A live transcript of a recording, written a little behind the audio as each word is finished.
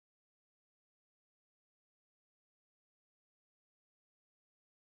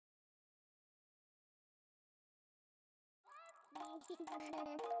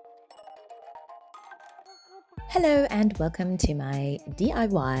Hello and welcome to my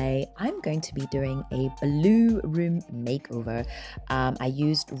DIY. I'm going to be doing a blue room makeover. I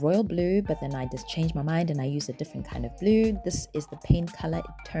used royal blue, but then I just changed my mind and I used a different kind of blue. This is the paint color.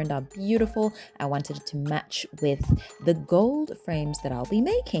 It turned out beautiful. I wanted it to match with the gold frames that I'll be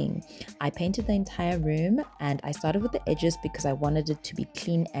making. I painted the entire room and I started with the edges because I wanted it to be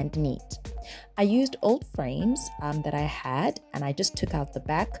clean and neat. I used old frames that I had, and I just took out the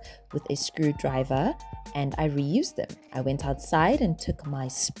back with a screwdriver and I reused them. I went outside and took my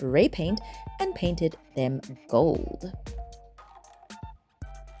spray paint and painted them gold.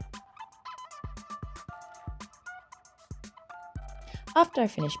 After I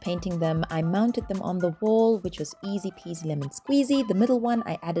finished painting them, I mounted them on the wall, which was easy peasy lemon squeezy. The middle one,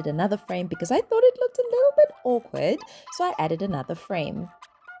 I added another frame because I thought it looked a little bit awkward, so I added another frame.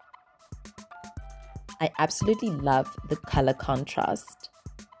 I absolutely love the color contrast.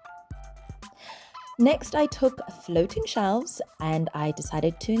 Next, I took floating shelves and I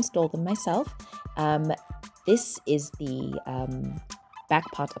decided to install them myself. This is the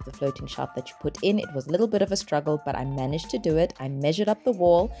back part of the floating shelf that you put in. It was a little bit of a struggle, but I managed to do it. I measured up the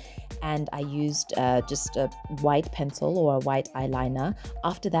wall and I used just a white pencil or a white eyeliner.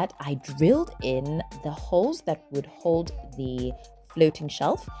 After that, I drilled in the holes that would hold the floating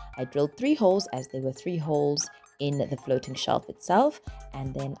shelf. I drilled 3 holes as there were 3 holes in the floating shelf itself,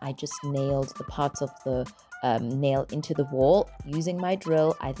 and then I just nailed the parts of the nail into the wall using my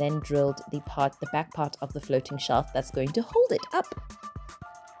drill. I then drilled the back part of the floating shelf that's going to hold it up.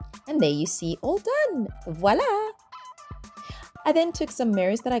 And there you see, all done. Voila! I then took some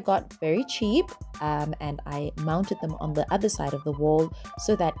mirrors that I got very cheap and I mounted them on the other side of the wall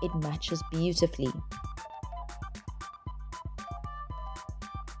so that it matches beautifully.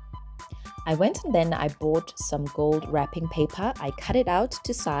 I went and then I bought some gold wrapping paper. I cut it out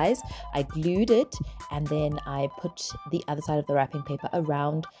to size, I glued it, and then I put the other side of the wrapping paper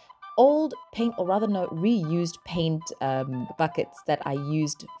around old paint, or rather no, reused paint buckets that I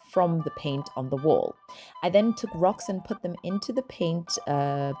used from the paint on the wall. I then took rocks and put them into the paint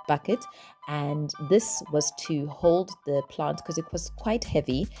bucket, and this was to hold the plant because it was quite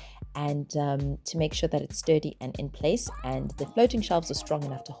heavy, and to make sure that it's sturdy and in place, and the floating shelves are strong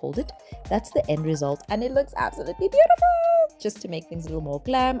enough to hold it. That's the end result and it looks absolutely beautiful. Just to make things a little more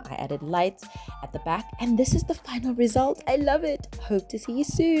glam, I added lights at the back, and this is the final result. I love it. Hope to see you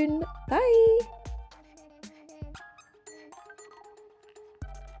soon. Bye.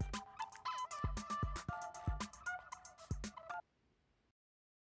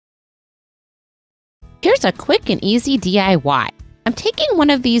 Here's a quick and easy DIY. I'm taking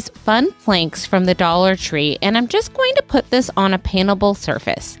one of these fun planks from the Dollar Tree and I'm just going to put this on a paintable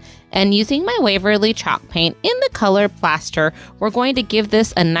surface. And using my Waverly chalk paint in the color plaster, we're going to give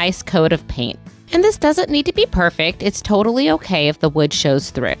this a nice coat of paint. And this doesn't need to be perfect, it's totally okay if the wood shows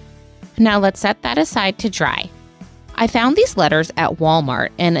through. Now let's set that aside to dry. I found these letters at Walmart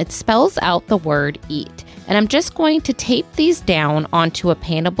and it spells out the word eat. And I'm just going to tape these down onto a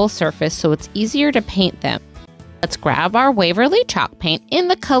paintable surface so it's easier to paint them. Let's grab our Waverly chalk paint in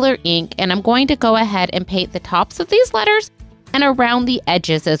the color ink, and I'm going to go ahead and paint the tops of these letters and around the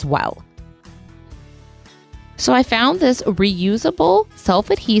edges as well. So I found this reusable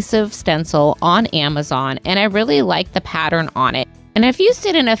self-adhesive stencil on Amazon and I really like the pattern on it. And I've used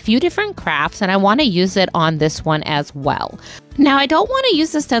it in a few different crafts and I want to use it on this one as well. Now I don't want to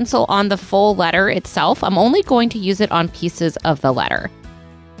use the stencil on the full letter itself. I'm only going to use it on pieces of the letter.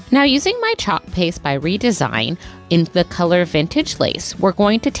 Now using my chalk paste by Devyne in the color Vintage Lace, we're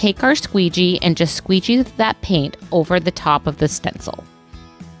going to take our squeegee and just squeegee that paint over the top of the stencil.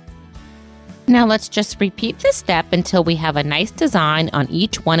 Now let's just repeat this step until we have a nice design on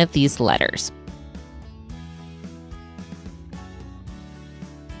each one of these letters.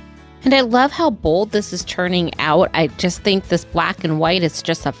 And I love how bold this is turning out. I just think this black and white is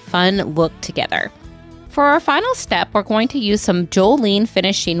just a fun look together. For our final step, we're going to use some Jolene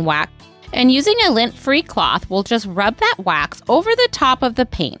finishing wax, and using a lint-free cloth, we'll just rub that wax over the top of the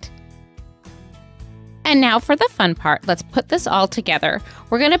paint. And now for the fun part, let's put this all together.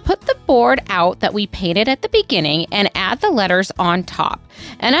 We're going to put the board out that we painted at the beginning and add the letters on top.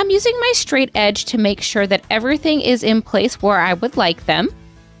 And I'm using my straight edge to make sure that everything is in place where I would like them.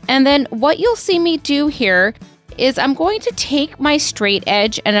 And then what you'll see me do here is I'm going to take my straight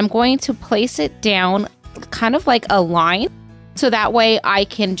edge and I'm going to place it down kind of like a line, so that way I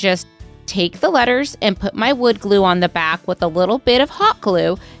can just take the letters and put my wood glue on the back with a little bit of hot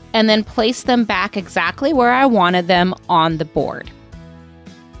glue and then place them back exactly where I wanted them on the board.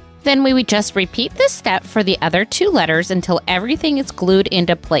 Then we would just repeat this step for the other 2 letters until everything is glued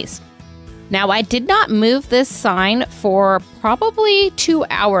into place. Now, I did not move this sign for probably 2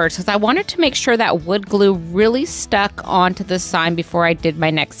 hours because I wanted to make sure that wood glue really stuck onto the sign before I did my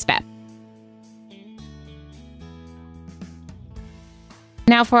next step.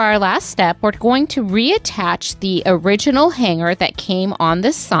 Now for our last step, we're going to reattach the original hanger that came on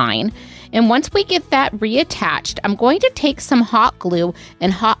the sign. And once we get that reattached, I'm going to take some hot glue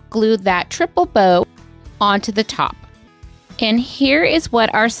and hot glue that triple bow onto the top. And here is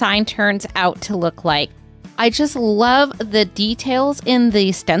what our sign turns out to look like. I just love the details in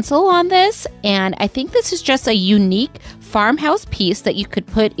the stencil on this, and I think this is just a unique farmhouse piece that you could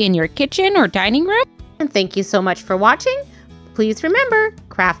put in your kitchen or dining room. And thank you so much for watching. Please remember,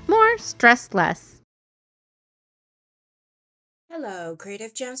 craft more, stress less. Hello,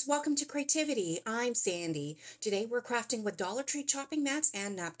 Creative Gems. Welcome to Creativity. I'm Sandy. Today we're crafting with Dollar Tree chopping mats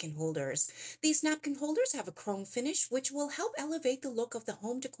and napkin holders. These napkin holders have a chrome finish, which will help elevate the look of the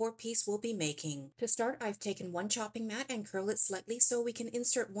home decor piece we'll be making. To start, I've taken one chopping mat and curled it slightly so we can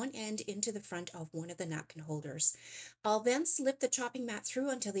insert one end into the front of one of the napkin holders. I'll then slip the chopping mat through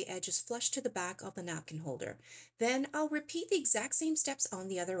until the edge is flush to the back of the napkin holder. Then I'll repeat the exact same steps on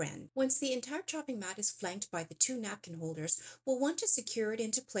the other end. Once the entire chopping mat is flanked by the 2 napkin holders, we'll want to secure it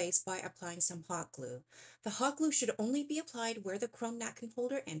into place by applying some hot glue. The hot glue should only be applied where the chrome napkin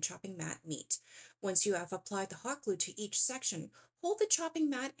holder and chopping mat meet. Once you have applied the hot glue to each section, hold the chopping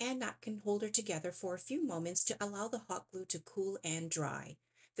mat and napkin holder together for a few moments to allow the hot glue to cool and dry.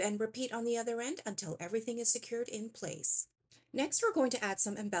 Then repeat on the other end until everything is secured in place. Next, we're going to add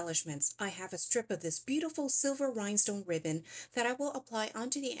some embellishments. I have a strip of this beautiful silver rhinestone ribbon that I will apply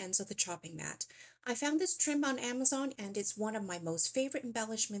onto the ends of the chopping mat. I found this trim on Amazon and it's one of my most favorite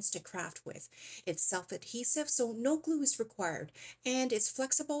embellishments to craft with. It's self-adhesive, so no glue is required, and it's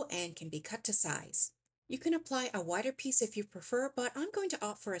flexible and can be cut to size. You can apply a wider piece if you prefer, but I'm going to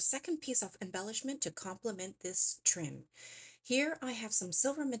opt for a second piece of embellishment to complement this trim. Here I have some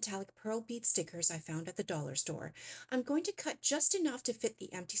silver metallic pearl bead stickers I found at the dollar store. I'm going to cut just enough to fit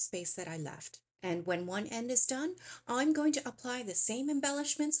the empty space that I left. And when one end is done, I'm going to apply the same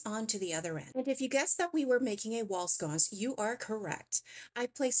embellishments onto the other end. And if you guessed that we were making a wall sconce, you are correct. I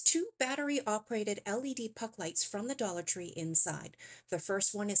placed 2 battery-operated LED puck lights from the Dollar Tree inside. The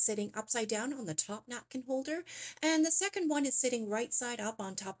first one is sitting upside down on the top napkin holder, and the second one is sitting right side up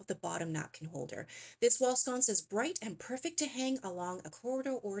on top of the bottom napkin holder. This wall sconce is bright and perfect to hang along a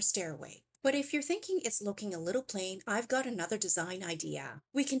corridor or stairway. But if you're thinking it's looking a little plain, I've got another design idea.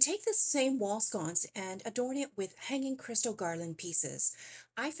 We can take this same wall sconce and adorn it with hanging crystal garland pieces.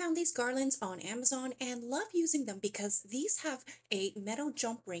 I found these garlands on Amazon and love using them because these have a metal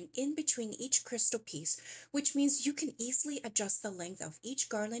jump ring in between each crystal piece, which means you can easily adjust the length of each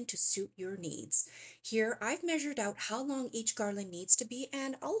garland to suit your needs. Here, I've measured out how long each garland needs to be,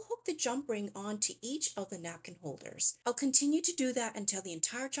 and I'll hook the jump ring onto each of the napkin holders. I'll continue to do that until the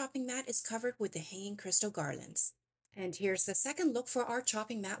entire chopping mat is covered with the hanging crystal garlands. And here's the second look for our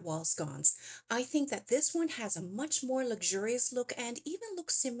chopping mat wall sconce. I think that this one has a much more luxurious look and even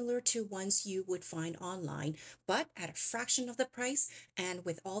looks similar to ones you would find online, but at a fraction of the price and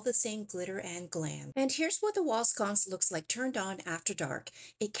with all the same glitter and glam. And here's what the wall sconce looks like turned on after dark.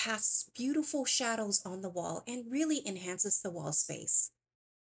 It casts beautiful shadows on the wall and really enhances the wall space.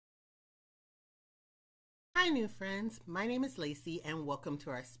 Hi new friends, my name is Lacey and welcome to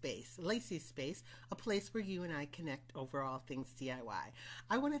our space, Lacee's Space, a place where you and I connect over all things DIY.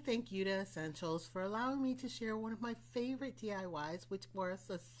 I want to thank Yuta Essentials for allowing me to share one of my favorite DIYs, which was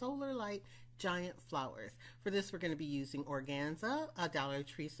a solar light giant flowers. For this we're going to be using organza, a Dollar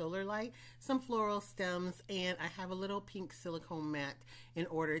Tree solar light, some floral stems, and I have a little pink silicone mat in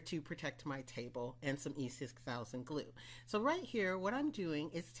order to protect my table, and some E6000 glue. So right here what I'm doing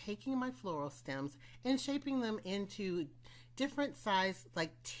is taking my floral stems and shaping them into different size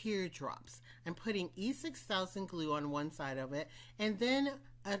like teardrops. I'm putting E6000 glue on one side of it and then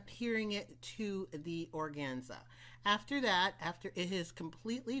adhering it to the organza. After that, after it is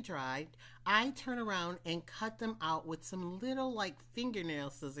completely dried, I turn around and cut them out with some little like fingernail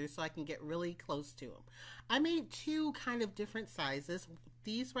scissors so I can get really close to them. I made 2 kind of different sizes.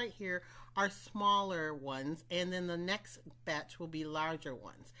 These right here are smaller ones, and then the next batch will be larger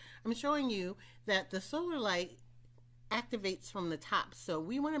ones. I'm showing you that the solar light activates from the top, so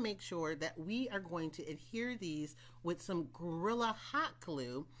we want to make sure that we are going to adhere these with some Gorilla Hot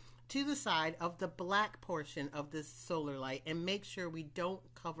Glue to the side of the black portion of this solar light and make sure we don't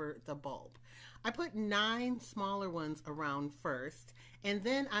cover the bulb. I put 9 smaller ones around first, And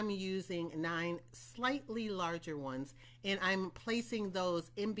then I'm using 9 slightly larger ones, and I'm placing those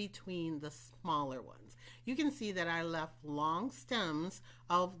in between the smaller ones. You can see that I left long stems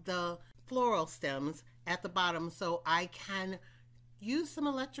of the floral stems at the bottom so I can use some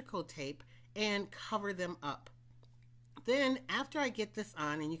electrical tape and cover them up. Then after I get this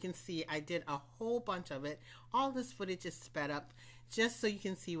on, and you can see I did a whole bunch of it, all this footage is sped up just so you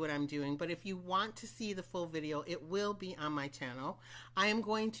can see what I'm doing. But if you want to see the full video, it will be on my channel. I am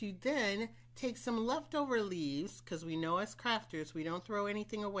going to then take some leftover leaves, because we know as crafters we don't throw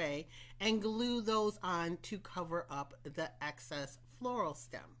anything away, and glue those on to cover up the excess floral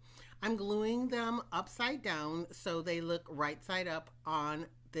stem. I'm gluing them upside down so they look right side up on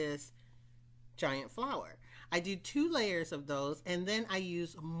this giant flower. I do 2 layers of those, and then I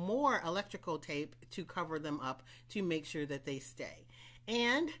use more electrical tape to cover them up to make sure that they stay.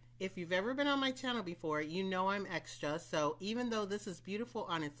 And if you've ever been on my channel before, you know I'm extra, so even though this is beautiful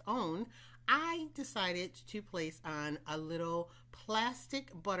on its own, I decided to place on a little plastic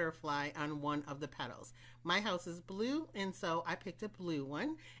butterfly on one of the petals. My house is blue, and so I picked a blue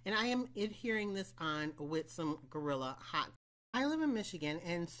one, and I am adhering this on with some Gorilla Hot. I live in Michigan,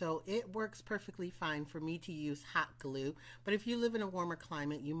 and so it works perfectly fine for me to use hot glue, but if you live in a warmer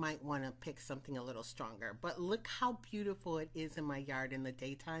climate, you might want to pick something a little stronger. But look how beautiful it is in my yard in the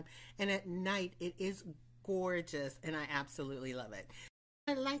daytime, and at night it is gorgeous, and I absolutely love it.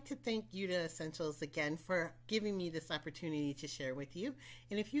 I'd like to thank Yuta Essentials again for giving me this opportunity to share with you.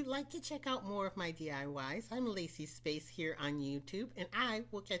 And if you'd like to check out more of my DIYs, I'm Lacee Space here on YouTube, and I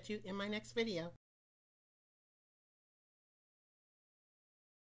will catch you in my next video.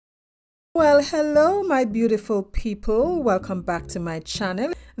 Well, hello my beautiful people, welcome back to my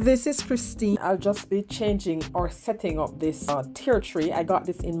channel. This is Christine. I'll just be changing or setting up this tear tree. I got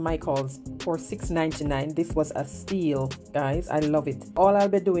this in Michael's for $6.99. This was a steal, guys. I love it. All I'll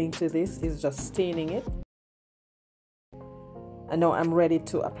be doing to this is just staining it. And now I'm ready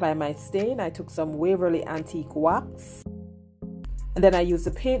to apply my stain. I took some Waverly Antique wax. And then I use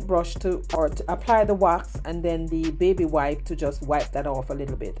the paintbrush to apply the wax, and then the baby wipe to just wipe that off a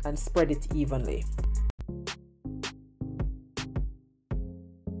little bit and spread it evenly.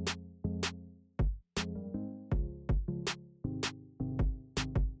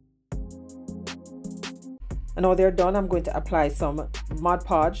 And now they're done, I'm going to apply some Mod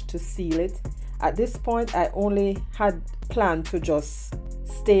Podge to seal it. At this point, I only had planned to just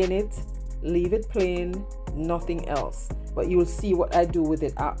stain it, leave it plain, nothing else. But you'll see what I do with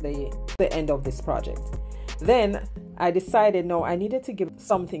it at the end of this project. Then I decided no, I needed to give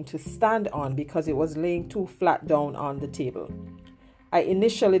something to stand on because it was laying too flat down on the table. I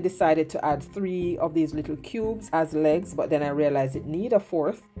initially decided to add 3 of these little cubes as legs, but then I realized it needed a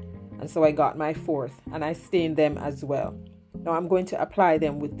 4th, and so I got my 4th and I stained them as well. Now I'm going to apply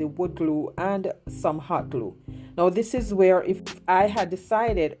them with the wood glue and some hot glue. Now this is where, if I had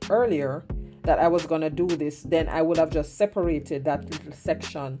decided earlier that I was going to do this, then I would have just separated that little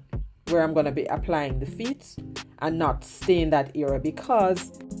section where I'm going to be applying the feet and not stain that area,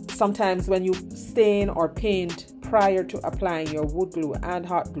 because sometimes when you stain or paint prior to applying your wood glue and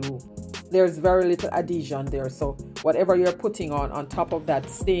hot glue, there's very little adhesion there, so whatever you're putting on top of that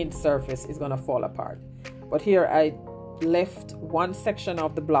stained surface is going to fall apart. But here I left one section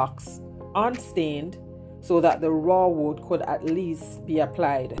of the blocks unstained so that the raw wood could at least be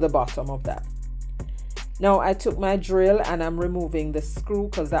applied to the bottom of that. Now I took my drill and I'm removing the screw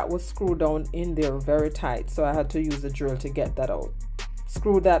because that was screwed down in there very tight, so I had to use the drill to get that out.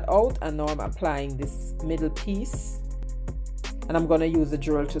 Screw that out, and now I'm applying this middle piece, and I'm going to use the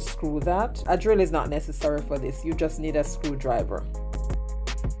drill to screw that. A drill is not necessary for this, you just need a screwdriver.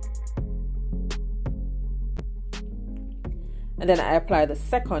 And then I apply the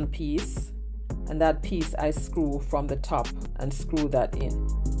second piece, and that piece I screw from the top and screw that in.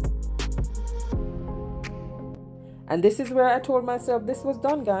 And this is where I told myself this was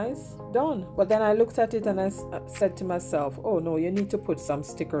done, guys, done. But then I looked at it and I said to myself, oh no, you need to put some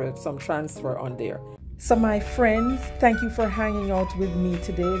sticker, some transfer on there. So my friends, thank you for hanging out with me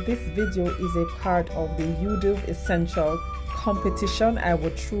today. This video is a part of the YouTube Essential competition. I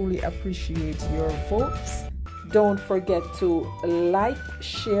would truly appreciate your votes. Don't forget to like,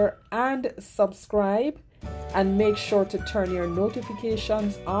 share, and subscribe. And make sure to turn your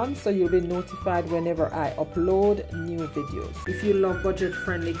notifications on so you'll be notified whenever I upload new videos. If you love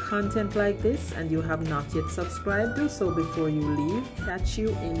budget-friendly content like this and you have not yet subscribed, do so before you leave. Catch you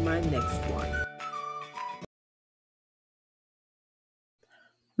in my next one.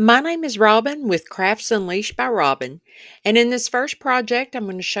 My name is Robin with Crafts Unleashed by Robin, and in this first project I'm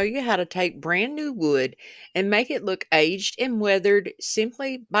going to show you how to take brand new wood and make it look aged and weathered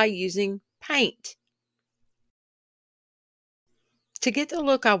simply by using paint. To get the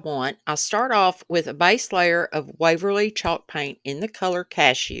look I want, I start off with a base layer of Waverly chalk paint in the color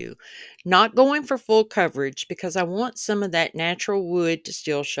Cashew, not going for full coverage because I want some of that natural wood to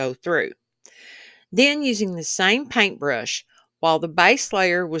still show through. Then using the same paintbrush, while the base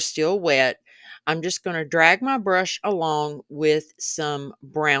layer was still wet, I'm just going to drag my brush along with some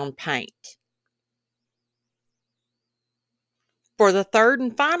brown paint. For the third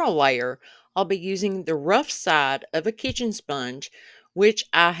and final layer, I'll be using the rough side of a kitchen sponge, which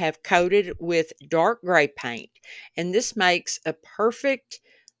I have coated with dark gray paint, and this makes a perfect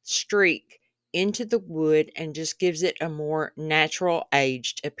streak into the wood and just gives it a more natural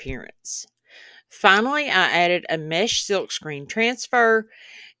aged appearance. Finally, I added a mesh silkscreen transfer,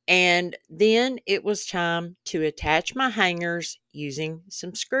 and then it was time to attach my hangers using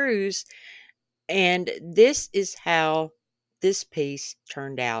some screws. And this is how this piece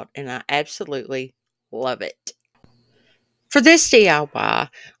turned out, and I absolutely love it. For this DIY,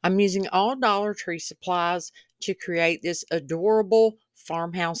 I'm using all Dollar Tree supplies to create this adorable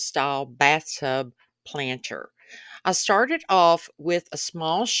farmhouse style bathtub planter. I started off with a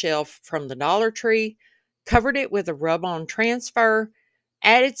small shelf from the Dollar Tree, covered it with a rub-on transfer,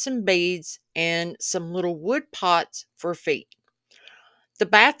 added some beads and some little wood pots for feet. The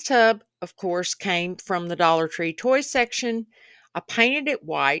bathtub, of course, came from the Dollar Tree toy section. I painted it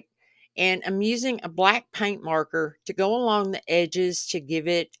white, and I'm using a black paint marker to go along the edges to give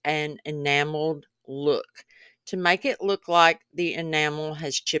it an enameled look. To make it look like the enamel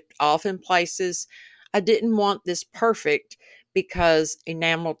has chipped off in places, I didn't want this perfect because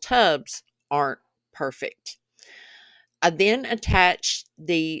enamel tubs aren't perfect. I then attached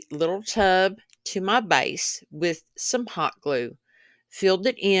the little tub to my base with some hot glue, filled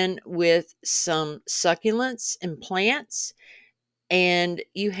it in with some succulents and plants, and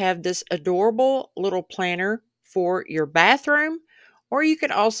you have this adorable little planter for your bathroom, or you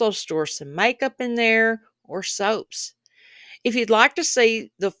could also store some makeup in there or soaps. If you'd like to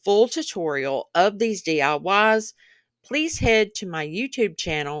see the full tutorial of these DIYs, please head to my YouTube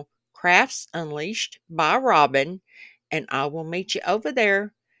channel, Crafts Unleashed by Robin, and I will meet you over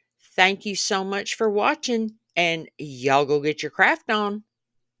there. Thank you so much for watching, and y'all go get your craft on.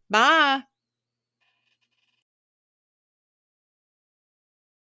 Bye.